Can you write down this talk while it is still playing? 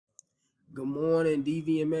Good morning,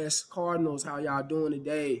 DVMS Cardinals. How y'all doing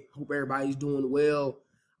today? Hope everybody's doing well.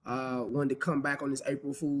 Wanted to come back on this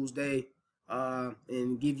April Fool's Day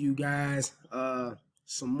and give you guys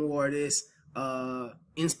some more of this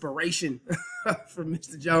inspiration from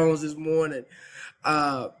Mr. Jones this morning.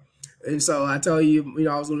 And so I tell you,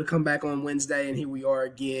 I was going to come back on Wednesday, and here we are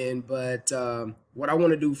again. But what I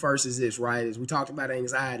want to do first is this, right? Is we talked about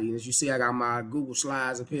anxiety. And as you see, I got my Google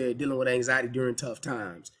Slides up here dealing with anxiety during tough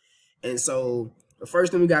times. And so the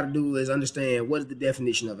first thing we got to do is understand what is the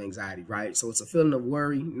definition of anxiety, right? So it's a feeling of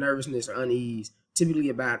worry, nervousness, or unease, typically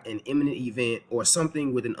about an imminent event or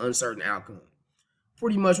something with an uncertain outcome.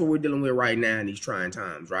 Pretty much what we're dealing with right now in these trying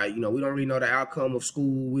times, right? We don't really know the outcome of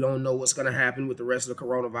school. We don't know what's going to happen with the rest of the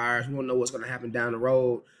coronavirus. We don't know what's going to happen down the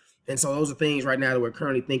road. And so those are things right now that we're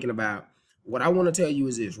currently thinking about. What I want to tell you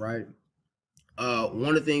is this, right? One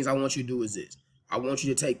of the things I want you to do is this. I want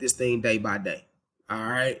you to take this thing day by day, all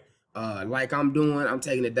right? Like I'm doing, I'm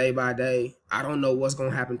taking it day by day. I don't know what's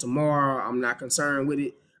going to happen tomorrow. I'm not concerned with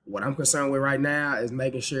it. What I'm concerned with right now is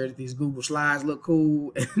making sure that these Google Slides look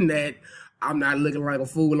cool and that I'm not looking like a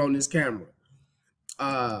fool on this camera.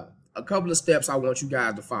 A couple of steps I want you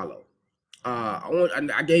guys to follow.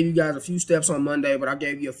 I gave you guys a few steps on Monday, but I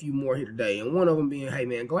gave you a few more here today. And one of them being, hey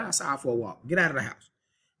man, go outside for a walk. Get out of the house.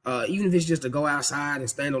 Even if it's just to go outside and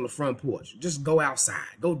stand on the front porch, just go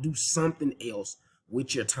outside. Go do something else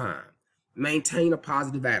with your time. Maintain a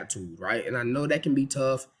positive attitude, right? And I know that can be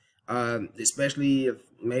tough, especially if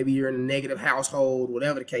maybe you're in a negative household,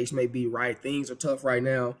 whatever the case may be, right? Things are tough right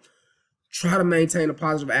now. Try to maintain a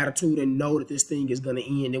positive attitude and know that this thing is going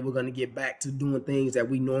to end and we're going to get back to doing things that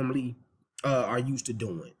we normally are used to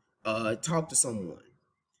doing. Talk to someone.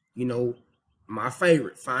 My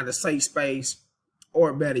favorite, find a safe space,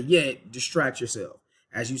 or better yet, distract yourself.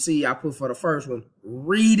 As you see, I put for the first one,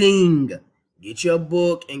 reading. Get your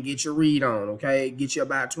book and get your read on, okay? Get you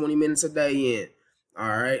about 20 minutes a day in, all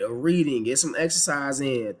right? Reading, get some exercise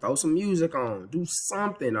in, throw some music on, do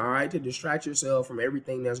something, all right, to distract yourself from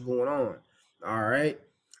everything that's going on, all right?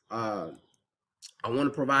 I want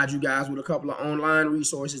to provide you guys with a couple of online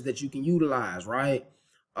resources that you can utilize, right?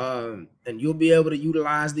 And you'll be able to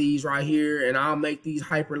utilize these right here, and I'll make these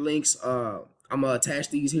hyperlinks. I'm going to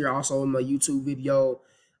attach these here also in my YouTube video,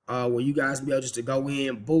 where you guys be able just to go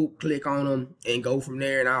in, boop, click on them, and go from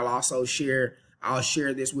there. And I'll also share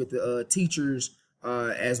this with the teachers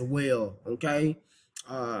as well. Okay.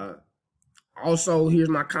 Also, here's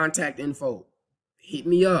my contact info. Hit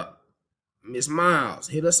me up, Miss Miles.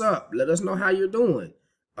 Hit us up. Let us know how you're doing.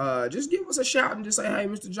 Just give us a shout and just say, hey,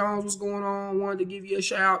 Mr. Jones, what's going on? Wanted to give you a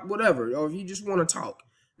shout, whatever. Or if you just want to talk,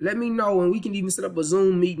 let me know, and we can even set up a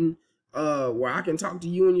Zoom meeting where I can talk to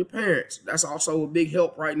you and your parents. That's also a big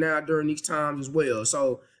help right now during these times as well.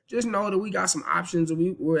 So just know that we got some options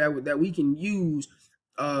that we can use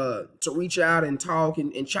to reach out and talk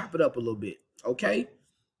and chop it up a little bit. Okay.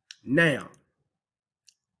 Now,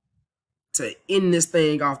 to end this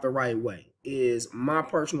thing off the right way is my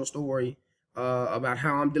personal story about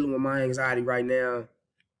how I'm dealing with my anxiety right now.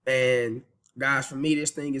 And guys, for me,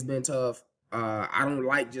 this thing has been tough. I don't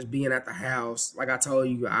like just being at the house. Like I told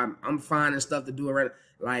you, I'm finding stuff to do around.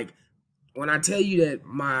 Like when I tell you that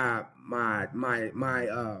my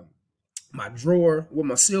drawer with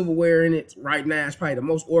my silverware in it right now is probably the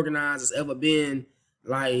most organized it's ever been.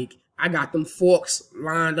 Like I got them forks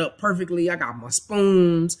lined up perfectly. I got my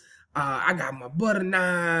spoons. I got my butter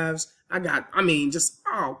knives. Just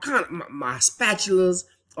all kind of my spatulas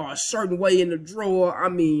are a certain way in the drawer.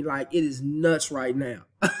 Like it is nuts right now.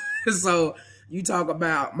 So you talk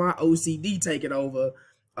about my OCD taking over.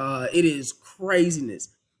 It is craziness.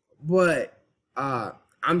 But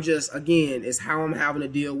I'm just, again, it's how I'm having to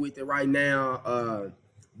deal with it right now.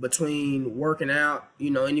 Between working out,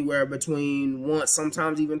 anywhere between once,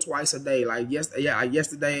 sometimes even twice a day. Like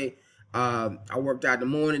yesterday, I worked out in the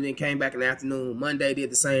morning, then came back in the afternoon. Monday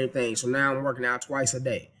did the same thing. So now I'm working out twice a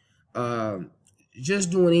day.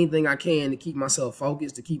 Just doing anything I can to keep myself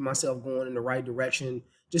focused, to keep myself going in the right direction,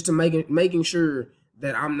 just to making sure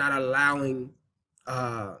that I'm not allowing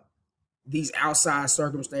these outside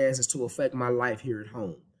circumstances to affect my life here at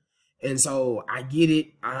home. And so I get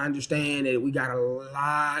it. I understand that we got a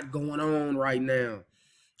lot going on right now.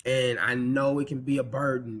 And I know it can be a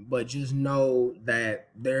burden, but just know that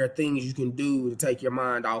there are things you can do to take your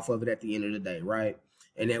mind off of it at the end of the day, right?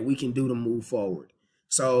 And that we can do to move forward.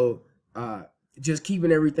 So just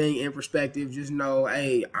keeping everything in perspective, just know,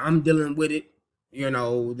 hey, I'm dealing with it.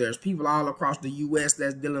 There's people all across the U.S.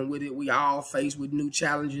 that's dealing with it. We all faced with new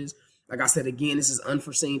challenges. Like I said, again, this is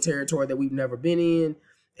unforeseen territory that we've never been in,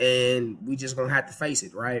 and we just gonna have to face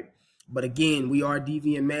it, right? But again, we are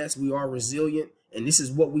DVMS. We are resilient. And this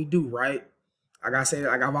is what we do, right? Like I said,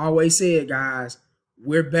 like I've always said, guys,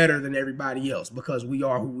 we're better than everybody else because we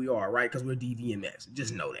are who we are, right? Because we're DVMS.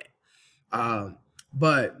 Just know that.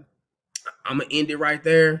 But I'm going to end it right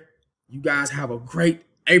there. You guys have a great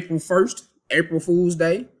April 1st, April Fool's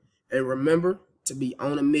Day. And remember to be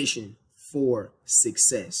on a mission for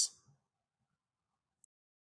success.